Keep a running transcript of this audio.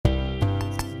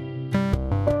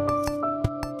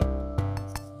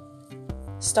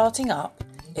Starting Up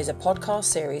is a podcast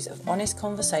series of honest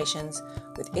conversations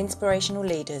with inspirational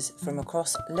leaders from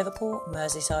across Liverpool,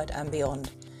 Merseyside and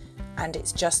beyond. And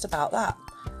it's just about that,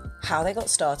 how they got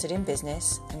started in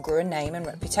business and grew a name and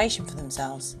reputation for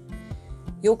themselves.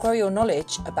 You'll grow your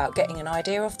knowledge about getting an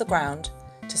idea off the ground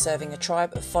to serving a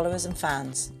tribe of followers and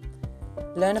fans.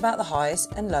 Learn about the highs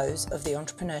and lows of the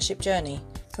entrepreneurship journey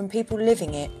from people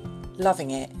living it,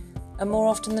 loving it, and more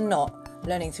often than not,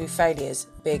 learning through failures,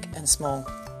 big and small.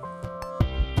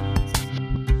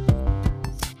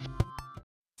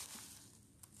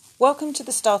 Welcome to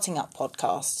the Starting Up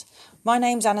podcast. My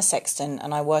name's Anna Sexton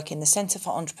and I work in the Centre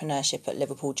for Entrepreneurship at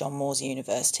Liverpool John Moores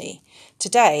University.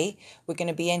 Today, we're going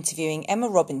to be interviewing Emma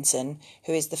Robinson,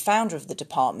 who is the founder of the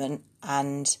department,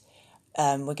 and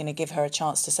we're going to give her a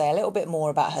chance to say a little bit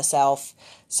more about herself.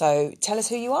 So tell us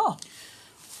who you are.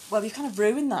 Well, you've kind of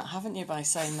ruined that, haven't you, by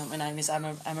saying that my name is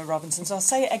Emma Robinson, so I'll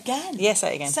say it again. Yeah,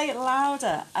 say it again. Say it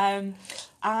louder.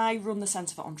 I run the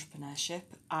Centre for Entrepreneurship.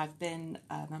 I've been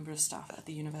a member of staff at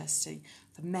the university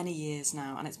for many years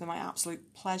now, and it's been my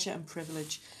absolute pleasure and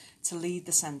privilege to lead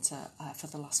the centre for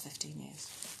the last 15 years.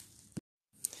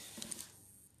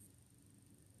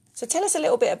 So tell us a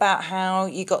little bit about how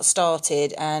you got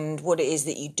started and what it is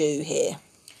that you do here.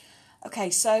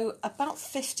 Okay, so about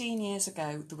 15 years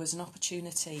ago, there was an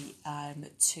opportunity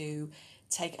to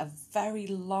take a very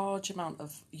large amount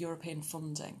of European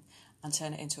funding and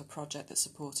turn it into a project that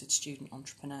supported student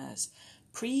entrepreneurs.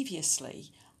 Previously,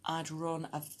 I'd run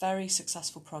a very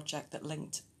successful project that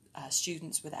linked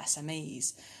students with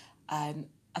SMEs. And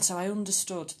so I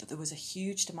understood that there was a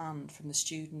huge demand from the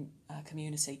student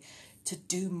community to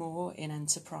do more in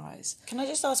enterprise. Can I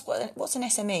just ask, what's an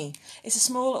SME? It's a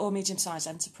small or medium-sized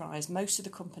enterprise. Most of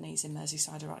the companies in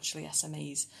Merseyside are actually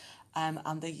SMEs.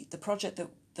 And the project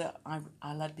that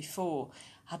I led before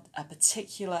had a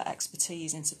particular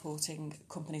expertise in supporting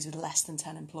companies with less than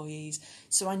 10 employees.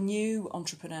 So I knew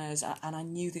entrepreneurs and I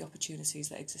knew the opportunities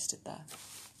that existed there.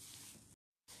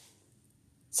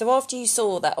 So after you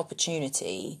saw that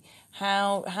opportunity,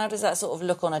 how does that sort of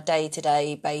look on a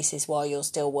day-to-day basis while you're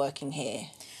still working here?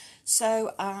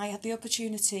 So I had the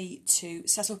opportunity to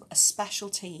set up a special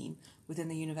team within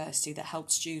the university that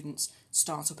helped students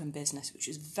start up in business, which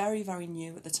was very, very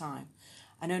new at the time.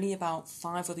 And only about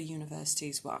 5 other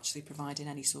universities were actually providing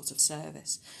any sort of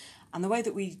service. And the way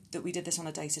that we did this on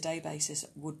a day-to-day basis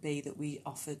would be that we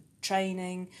offered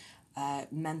training,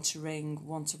 mentoring,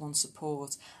 one-to-one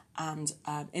support, and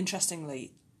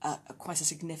interestingly, quite a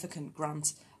significant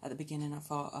grant at the beginning of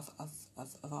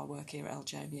our work here at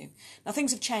LJMU. Now,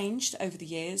 things have changed over the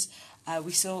years.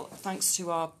 We still, thanks to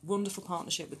our wonderful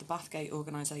partnership with the Bathgate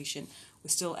organisation, we're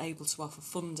still able to offer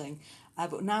funding.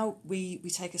 But now we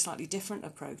take a slightly different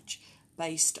approach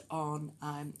based on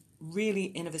really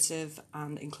innovative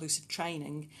and inclusive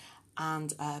training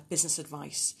and business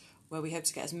advice, where we hope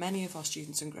to get as many of our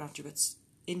students and graduates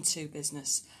into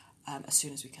business as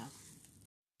soon as we can.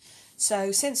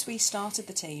 So since we started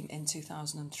the team in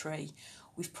 2003,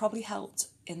 we've probably helped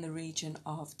in the region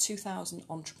of 2,000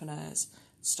 entrepreneurs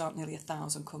start nearly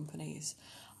 1,000 companies.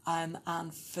 And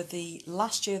for the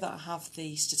last year that I have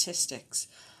the statistics,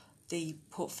 the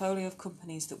portfolio of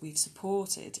companies that we've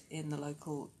supported in the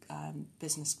local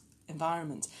business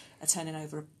environment are turning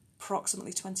over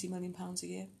approximately £20 million a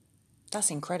year. That's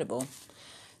incredible.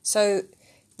 So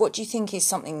what do you think is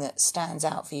something that stands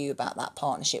out for you about that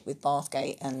partnership with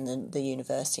Bathgate and the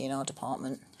university and our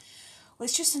department? Well,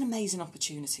 it's just an amazing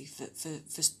opportunity for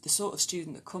the sort of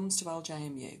student that comes to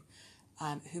LJMU,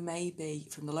 who may be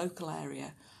from the local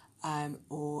area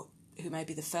or who may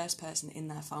be the first person in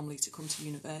their family to come to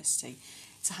university,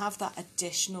 to have that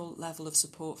additional level of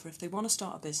support for if they want to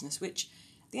start a business, which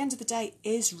at the end of the day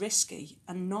is risky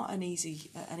and not an easy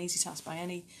task by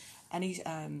any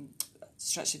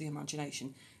stretch of the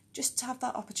imagination. Just to have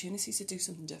that opportunity to do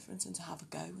something different and to have a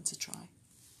go and to try.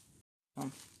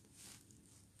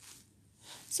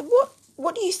 So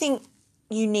what do you think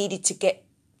you needed to get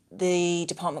the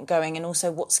department going, and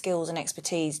also what skills and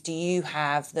expertise do you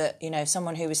have that,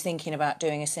 someone who was thinking about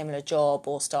doing a similar job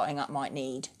or starting up might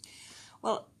need?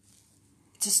 Well,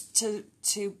 to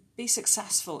be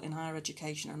successful in higher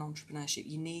education and entrepreneurship,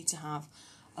 you need to have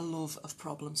a love of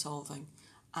problem solving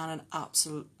and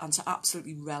to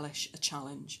absolutely relish a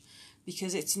challenge,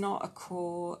 because it's not a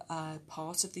core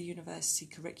part of the university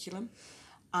curriculum,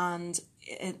 and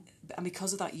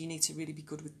because of that you need to really be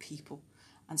good with people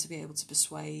and to be able to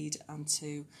persuade and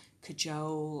to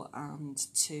cajole and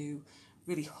to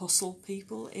really hustle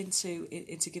people into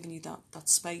giving you that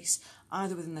space,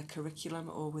 either within their curriculum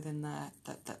or within their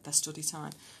study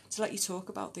time, to let you talk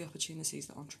about the opportunities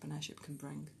that entrepreneurship can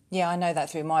bring. Yeah, I know that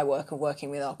through my work and working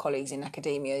with our colleagues in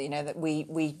academia, you know, that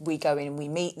we go in and we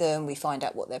meet them, we find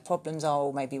out what their problems are,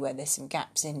 or maybe where there's some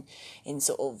gaps in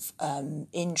sort of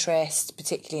interest,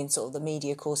 particularly in sort of the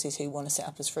media courses who want to set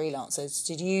up as freelancers.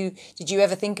 Did you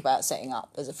ever think about setting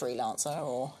up as a freelancer,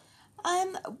 or...?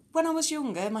 When I was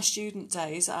younger, my student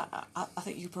days, I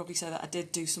think you could probably say that I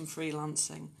did do some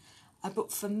freelancing.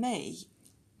 But for me,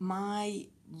 my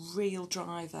real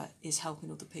driver is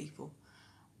helping other people.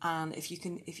 And if you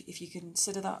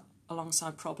consider that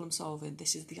alongside problem solving,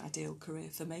 this is the ideal career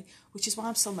for me, which is why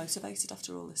I'm still motivated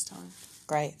after all this time.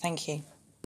 Great, thank you.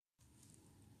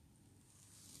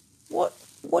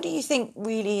 What do you think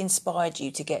really inspired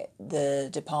you to get the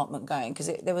department going?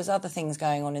 Because there was other things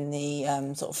going on in the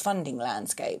sort of funding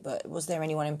landscape, but was there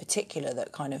anyone in particular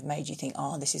that kind of made you think,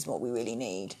 this is what we really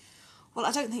need? Well,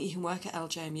 I don't think you can work at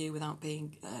LJMU without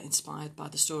being inspired by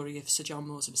the story of Sir John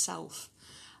Moores himself,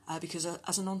 because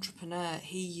as an entrepreneur,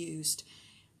 he used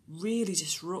really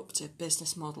disruptive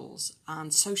business models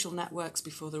and social networks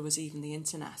before there was even the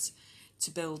internet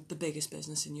to build the biggest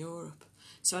business in Europe.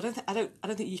 So I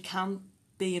don't think you can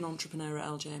be an entrepreneur at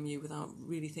LJMU without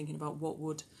really thinking about what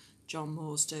would John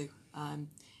Moores do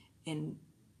in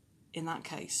that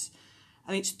case.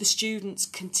 I mean, the students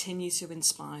continue to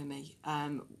inspire me.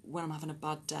 When I'm having a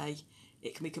bad day,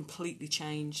 it can be completely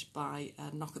changed by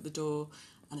a knock at the door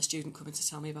and a student coming to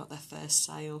tell me about their first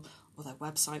sale, or their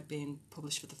website being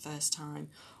published for the first time,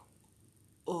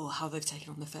 or how they've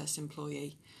taken on their first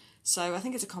employee. So I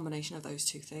think it's a combination of those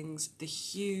two things: the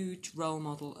huge role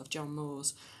model of John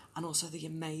Moores, and also the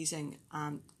amazing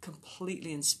and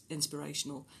completely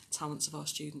inspirational talents of our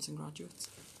students and graduates.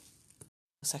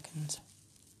 Second.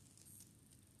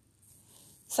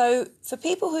 So for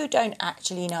people who don't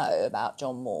actually know about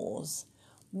John Moores,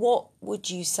 what would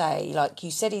you say? Like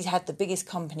you said, he's had the biggest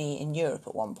company in Europe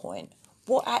at one point.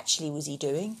 What actually was he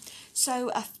doing?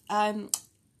 So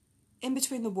in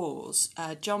between the wars,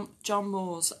 John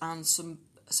Moores and some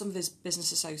of his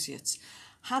business associates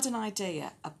had an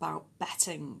idea about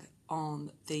betting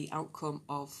on the outcome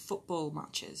of football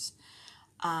matches,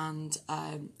 and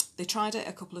they tried it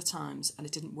a couple of times and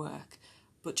it didn't work,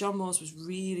 but John Moores was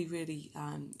really, really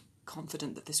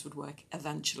confident that this would work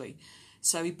eventually.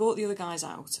 So he bought the other guys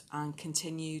out and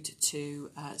continued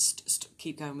to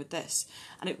keep going with this,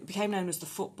 and it became known as the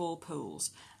football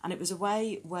pools. And it was a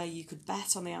way where you could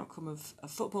bet on the outcome of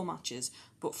football matches,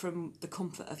 but from the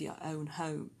comfort of your own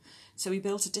home. So he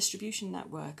built a distribution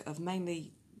network of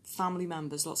mainly family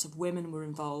members. Lots of women were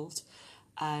involved,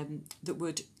 that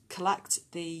would collect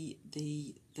the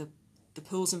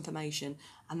pool's information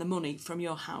and the money from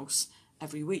your house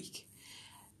every week.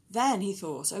 Then he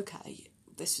thought, okay,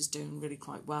 this is doing really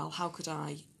quite well. How could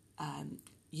I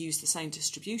use the same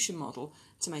distribution model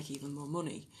to make even more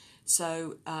money?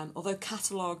 So although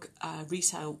catalogue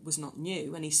resale was not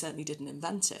new, and he certainly didn't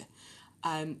invent it,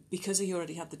 because he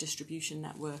already had the distribution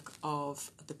network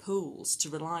of the pools to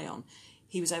rely on,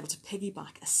 he was able to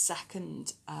piggyback a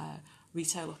second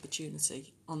retail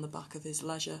opportunity on the back of his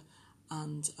leisure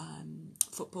and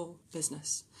football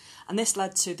business. And this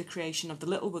led to the creation of the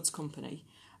Littlewoods Company,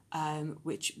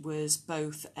 which was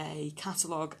both a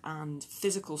catalogue and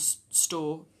physical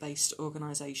store-based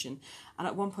organisation. And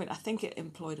at one point, I think it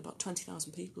employed about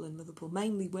 20,000 people in Liverpool,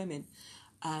 mainly women,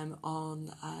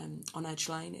 on Edge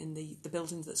Lane, in the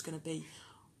building that's going to be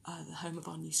the home of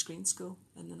our new screen school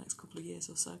in the next couple of years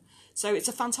or so. So it's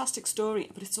a fantastic story,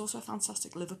 but it's also a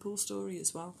fantastic Liverpool story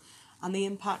as well. And the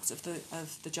impact of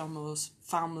the John Moores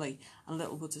family and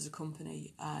Littlewoods as a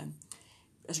company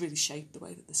has really shaped the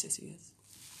way that the city is.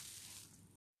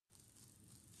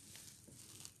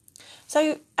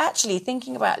 So actually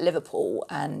thinking about Liverpool,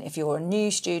 and if you're a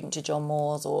new student to John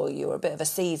Moores, or you're a bit of a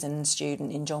seasoned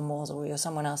student in John Moores, or you're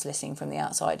someone else listening from the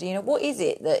outside, you know, what is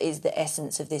it that is the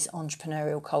essence of this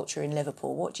entrepreneurial culture in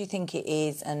Liverpool? What do you think it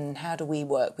is, and how do we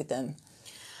work with them?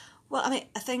 Well, I mean,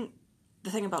 I think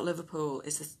the thing about Liverpool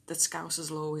is that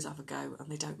Scousers will always have a go, and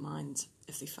they don't mind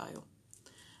if they fail.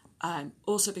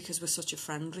 Also because we're such a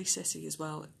friendly city as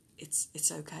well,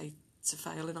 it's okay to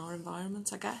fail in our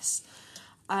environment, I guess.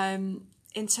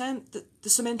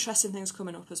 There's some interesting things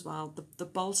coming up as well. The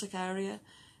Baltic area,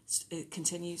 it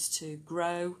continues to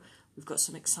grow. We've got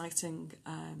some exciting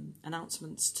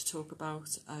announcements to talk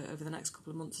about over the next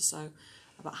couple of months or so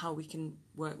about how we can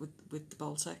work with the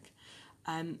Baltic.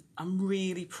 I'm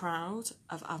really proud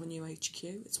of Avenue HQ.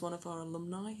 It's one of our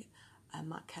alumni,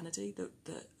 Matt Kennedy,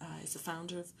 that is the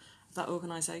founder of that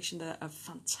organisation. They're a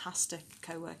fantastic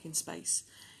co-working space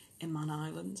in Man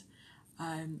Island.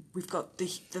 We've got the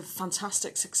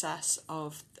fantastic success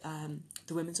of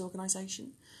the women's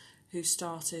organisation, who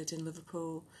started in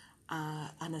Liverpool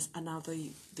and are now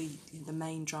the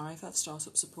main driver of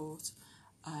startup support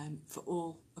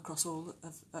for across all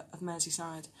of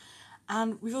Merseyside.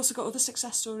 And we've also got other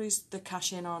success stories that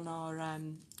cash in on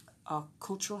our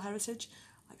cultural heritage,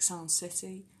 like Sound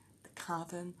City, the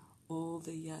Cavern, all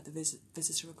the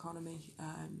visitor economy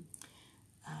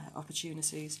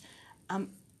opportunities.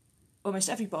 Almost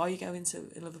every bar you go into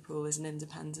in Liverpool is an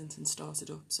independent and started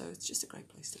up, so it's just a great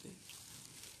place to be.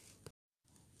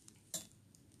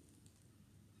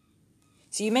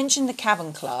 So you mentioned the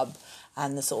Cavern Club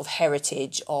and the sort of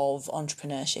heritage of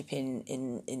entrepreneurship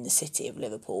in the city of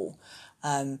Liverpool.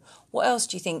 What else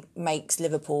do you think makes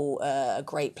Liverpool a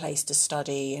great place to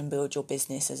study and build your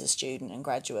business as a student and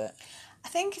graduate? I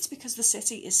think it's because the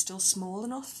city is still small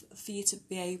enough for you to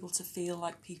be able to feel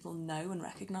like people know and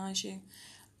recognise you.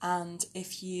 And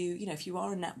if you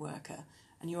are a networker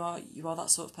and you are that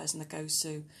sort of person that goes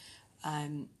to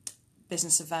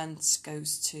business events,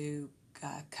 goes to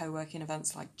co-working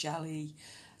events like Jelly,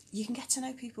 you can get to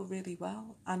know people really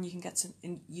well, and you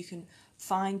can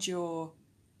find your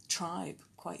tribe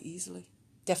quite easily.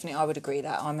 Definitely, I would agree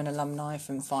that. I'm an alumni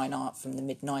from Fine Art from the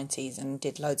mid-90s and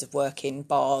did loads of work in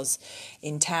bars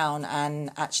in town, and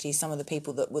actually some of the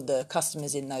people that were the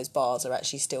customers in those bars are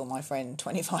actually still my friend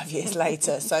 25 years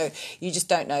later. So you just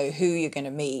don't know who you're going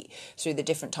to meet through the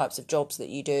different types of jobs that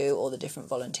you do or the different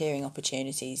volunteering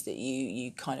opportunities that you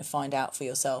kind of find out for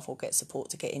yourself or get support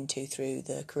to get into through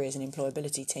the careers and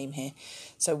employability team here.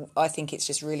 So I think it's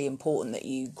just really important that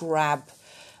you grab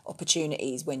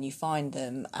opportunities when you find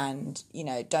them, and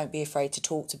don't be afraid to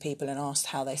talk to people and ask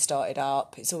how they started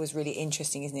up. It's always really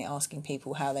interesting, isn't it, asking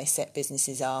people how they set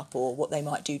businesses up or what they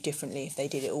might do differently if they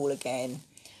did it all again.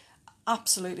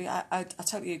 Absolutely. I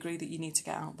totally agree that you need to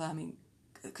get out there. I mean,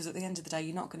 because at the end of the day,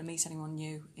 you're not going to meet anyone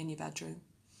new in your bedroom.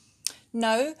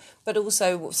 No, but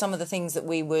also some of the things that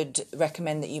we would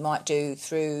recommend that you might do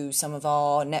through some of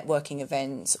our networking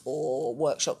events or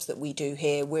workshops that we do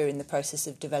here. We're in the process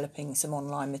of developing some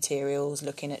online materials,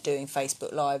 looking at doing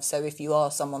Facebook Live. So if you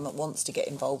are someone that wants to get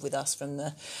involved with us from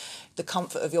the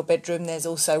comfort of your bedroom, there's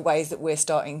also ways that we're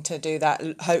starting to do that.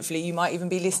 Hopefully you might even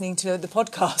be listening to the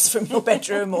podcast from your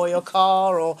bedroom or your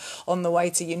car or on the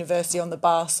way to university on the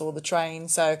bus or the train.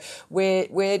 So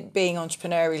we're being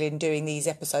entrepreneurial in doing these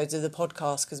episodes of the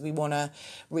podcast because we want to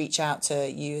reach out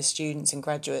to you as students and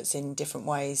graduates in different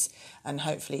ways and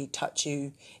hopefully touch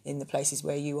you in the places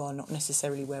where you are, not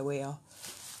necessarily where we are.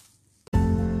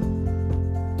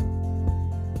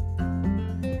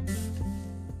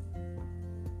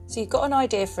 So you've got an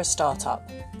idea for a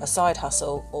startup, a side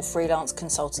hustle or freelance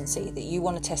consultancy that you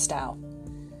want to test out.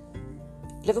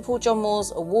 Liverpool John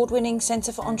Moores award-winning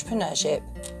Centre for Entrepreneurship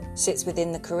sits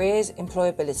within the Careers,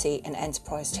 Employability and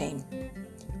Enterprise team.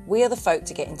 We are the folk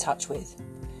to get in touch with.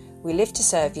 We live to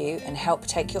serve you and help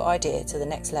take your idea to the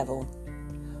next level.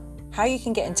 How you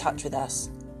can get in touch with us?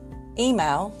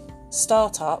 Email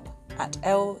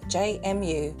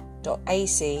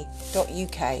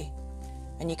startup@ljmu.ac.uk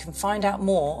and you can find out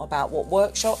more about what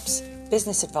workshops,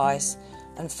 business advice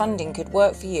and funding could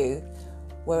work for you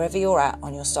wherever you're at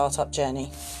on your startup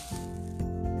journey.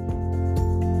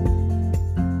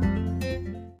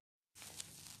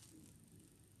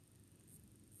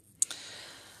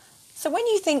 So when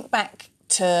you think back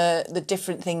to the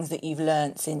different things that you've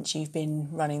learnt since you've been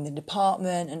running the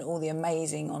department and all the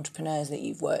amazing entrepreneurs that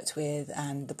you've worked with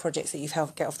and the projects that you've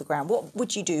helped get off the ground, what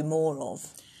would you do more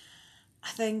of? I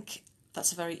think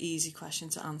that's a very easy question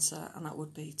to answer, and that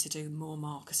would be to do more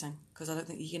marketing, because I don't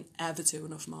think you can ever do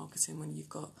enough marketing when you've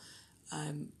got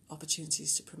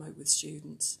opportunities to promote with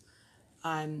students.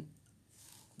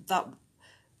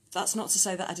 That's not to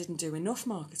say that I didn't do enough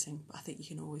marketing, but I think you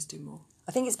can always do more.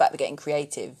 I think it's about getting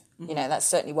creative. Mm-hmm. That's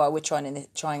certainly why we're trying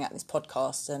out this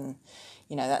podcast, and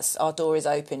that's our door is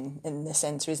open in the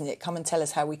centre, isn't it? Come and tell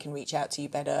us how we can reach out to you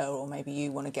better, or maybe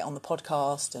you want to get on the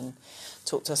podcast and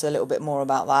talk to us a little bit more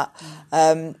about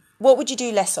that. What would you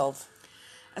do less of?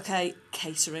 Okay,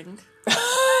 catering.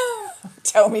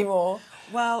 Tell me more.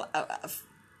 Well,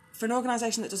 for an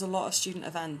organisation that does a lot of student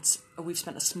events, we've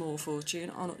spent a small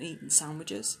fortune on eating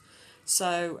sandwiches.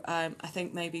 So I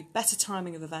think maybe better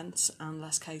timing of events and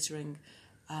less catering,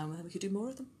 and then we could do more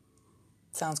of them.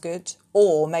 Sounds good.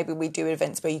 Or maybe we do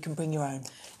events where you can bring your own.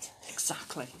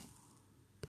 Exactly.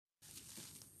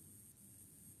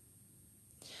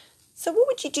 So what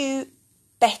would you do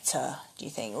better, do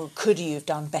you think? Or could you have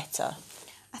done better?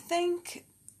 I think,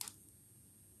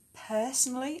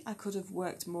 Personally, I could have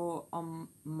worked more on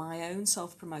my own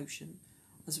self-promotion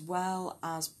as well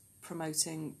as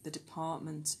promoting the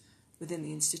department within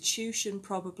the institution,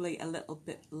 probably a little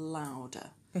bit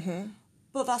louder. Mm-hmm.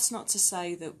 But that's not to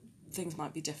say that things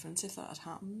might be different if that had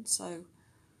happened. So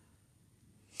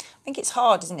I think it's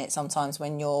hard, isn't it, sometimes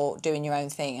when you're doing your own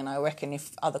thing, and I reckon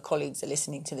if other colleagues are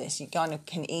listening to this, you kind of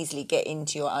can easily get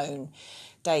into your own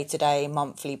day-to-day,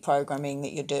 monthly programming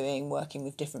that you're doing, working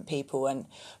with different people, and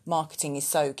marketing is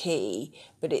so key,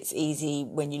 but it's easy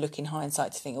when you look in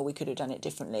hindsight to think, oh, we could have done it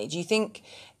differently. Do you think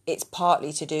it's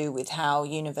partly to do with how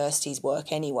universities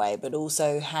work anyway, but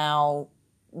also how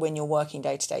when you're working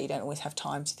day-to-day, you don't always have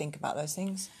time to think about those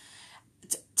things?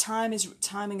 Timing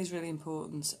is really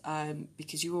important,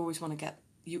 because you always want to get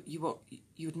you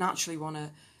would naturally want to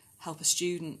help a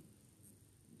student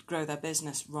grow their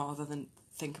business rather than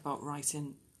think about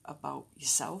writing about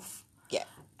yourself. Yeah.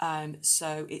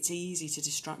 So it's easy to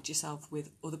distract yourself with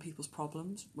other people's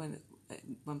problems when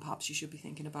perhaps you should be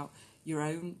thinking about your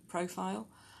own profile.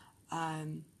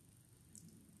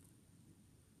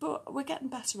 But we're getting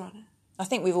better at it. I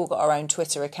think we've all got our own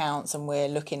Twitter accounts, and we're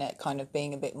looking at kind of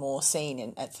being a bit more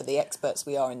seen for the experts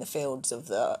we are in the fields of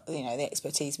the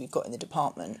expertise we've got in the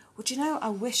department. Well, do you know, I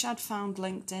wish I'd found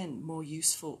LinkedIn more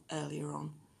useful earlier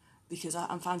on, because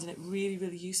I'm finding it really,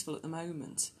 really useful at the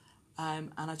moment.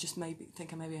 And I just maybe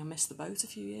I missed the boat a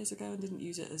few years ago and didn't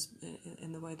use it as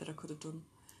in the way that I could have done.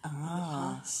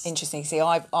 Interesting. See,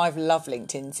 I've loved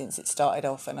LinkedIn since it started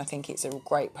off, and I think it's a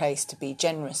great place to be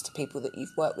generous to people that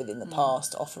you've worked with in the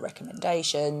past, offer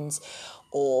recommendations,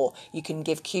 or you can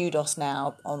give kudos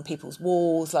now on people's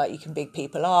walls, like you can big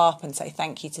people up and say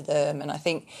thank you to them. And I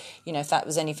think, if that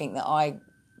was anything that I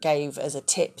gave as a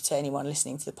tip to anyone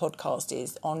listening to the podcast,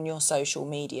 is on your social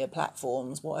media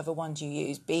platforms, whatever ones you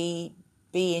use, be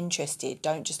interested.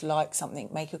 Don't just like something,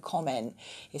 make a comment.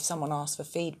 If someone asks for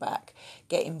feedback,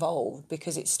 get involved,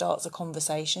 because it starts a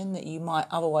conversation that you might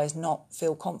otherwise not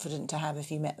feel confident to have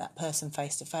if you met that person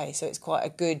face to face. So it's quite a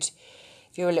good,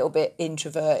 if you're a little bit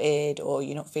introverted or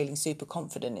you're not feeling super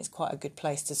confident, it's quite a good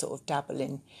place to sort of dabble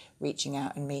in reaching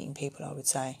out and meeting people, I would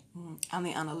say. And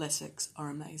the analytics are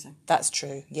amazing. That's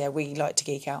true. Yeah, we like to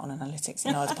geek out on analytics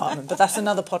in our department, but that's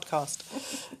another podcast.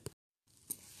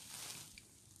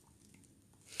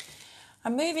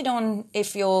 And moving on,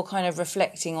 if you're kind of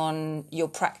reflecting on your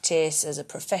practice as a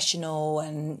professional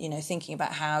and, thinking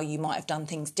about how you might have done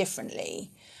things differently,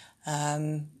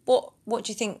 what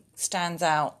do you think stands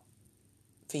out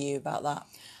for you about that?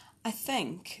 I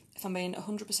think, if I'm being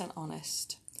 100%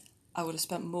 honest, I would have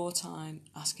spent more time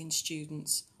asking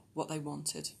students what they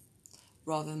wanted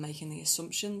rather than making the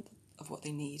assumption of what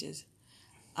they needed.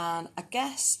 And I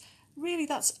guess, really,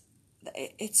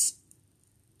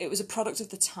 it was a product of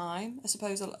the time. I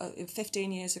suppose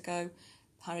 15 years ago,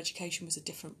 higher education was a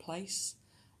different place.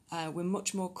 We're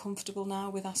much more comfortable now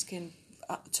with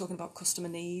talking about customer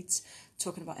needs,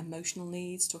 talking about emotional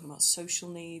needs, talking about social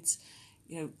needs.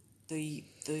 The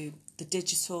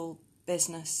digital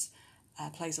business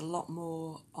plays a lot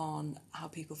more on how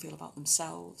people feel about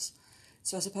themselves.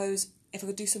 So I suppose if I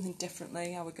could do something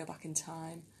differently, I would go back in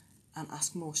time and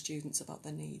ask more students about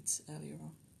their needs earlier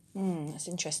on. That's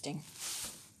interesting.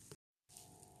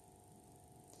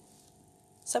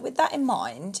 So with that in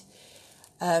mind,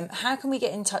 how can we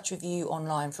get in touch with you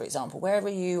online, for example? Where are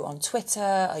you on Twitter?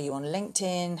 Are you on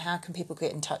LinkedIn? How can people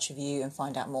get in touch with you and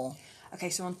find out more? Okay,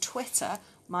 so on Twitter,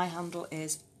 my handle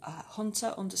is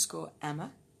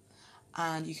Hunter_Emma,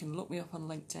 and you can look me up on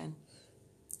LinkedIn.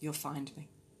 You'll find me.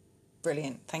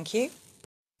 Brilliant, thank you.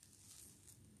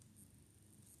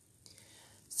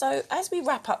 So as we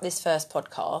wrap up this first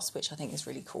podcast, which I think is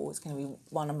really cool, it's going to be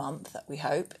one a month, that we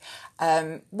hope,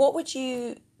 what would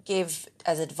you give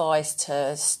as advice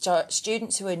to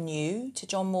students who are new to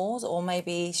John Moores, or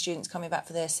maybe students coming back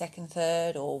for their second,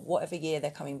 third, or whatever year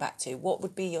they're coming back to? What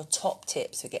would be your top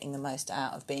tips for getting the most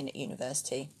out of being at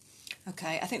university?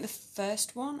 Okay, I think the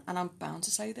first one, and I'm bound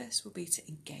to say this, will be to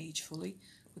engage fully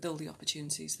with all the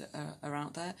opportunities that are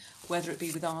out there, whether it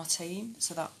be with our team,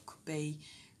 so that could be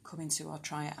coming to our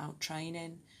Try It Out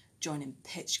training, joining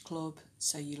Pitch Club,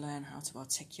 so you learn how to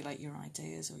articulate your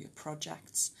ideas or your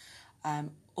projects,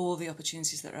 all the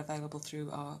opportunities that are available through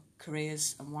our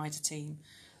careers and wider team,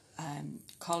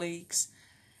 colleagues,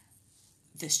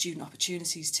 the student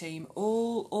opportunities team,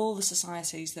 all the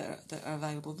societies that are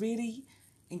available. Really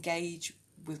engage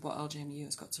with what LJMU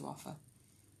has got to offer.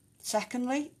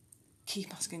 Secondly,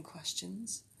 keep asking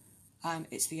questions.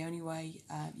 It's the only way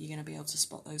you're going to be able to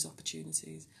spot those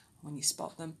opportunities. When you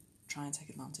spot them, try and take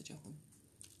advantage of them.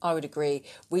 I would agree.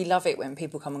 We love it when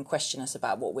people come and question us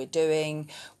about what we're doing.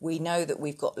 We know that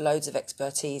we've got loads of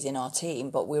expertise in our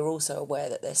team, but we're also aware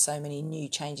that there's so many new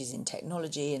changes in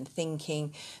technology and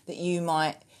thinking that you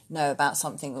might know about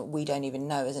something that we don't even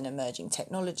know as an emerging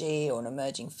technology or an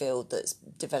emerging field that's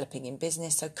developing in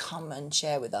business. So come and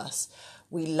share with us.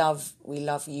 We love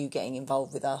you getting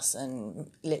involved with us and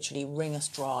literally wring us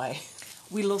dry.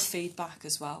 We love feedback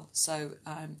as well. So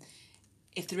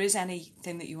if there is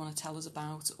anything that you want to tell us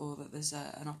about, or that there's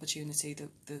an opportunity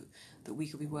that we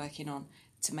could be working on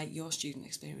to make your student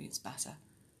experience better,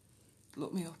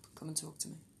 look me up, come and talk to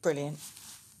me. Brilliant.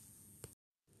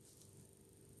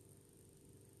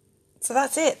 So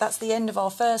that's it. That's the end of our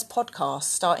first podcast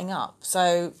starting up.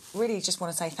 So really just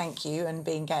want to say thank you and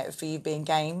for you being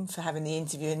game, for having the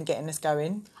interview and getting us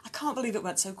going. I can't believe it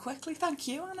went so quickly. Thank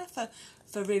you, Anna,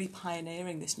 for really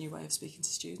pioneering this new way of speaking to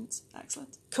students.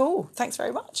 Excellent. Cool. Thanks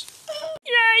very much.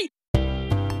 Yay!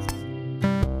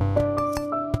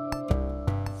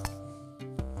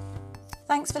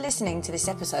 Thanks for listening to this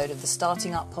episode of the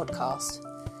Starting Up podcast.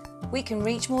 We can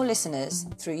reach more listeners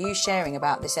through you sharing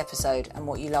about this episode and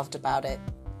what you loved about it.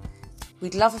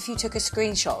 We'd love if you took a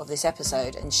screenshot of this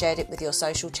episode and shared it with your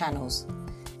social channels.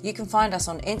 You can find us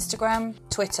on Instagram,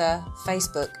 Twitter,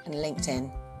 Facebook and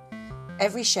LinkedIn.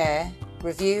 Every share,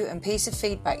 review and piece of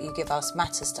feedback you give us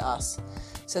matters to us,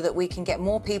 so that we can get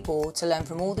more people to learn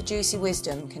from all the juicy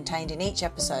wisdom contained in each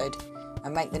episode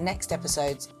and make the next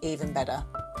episodes even better.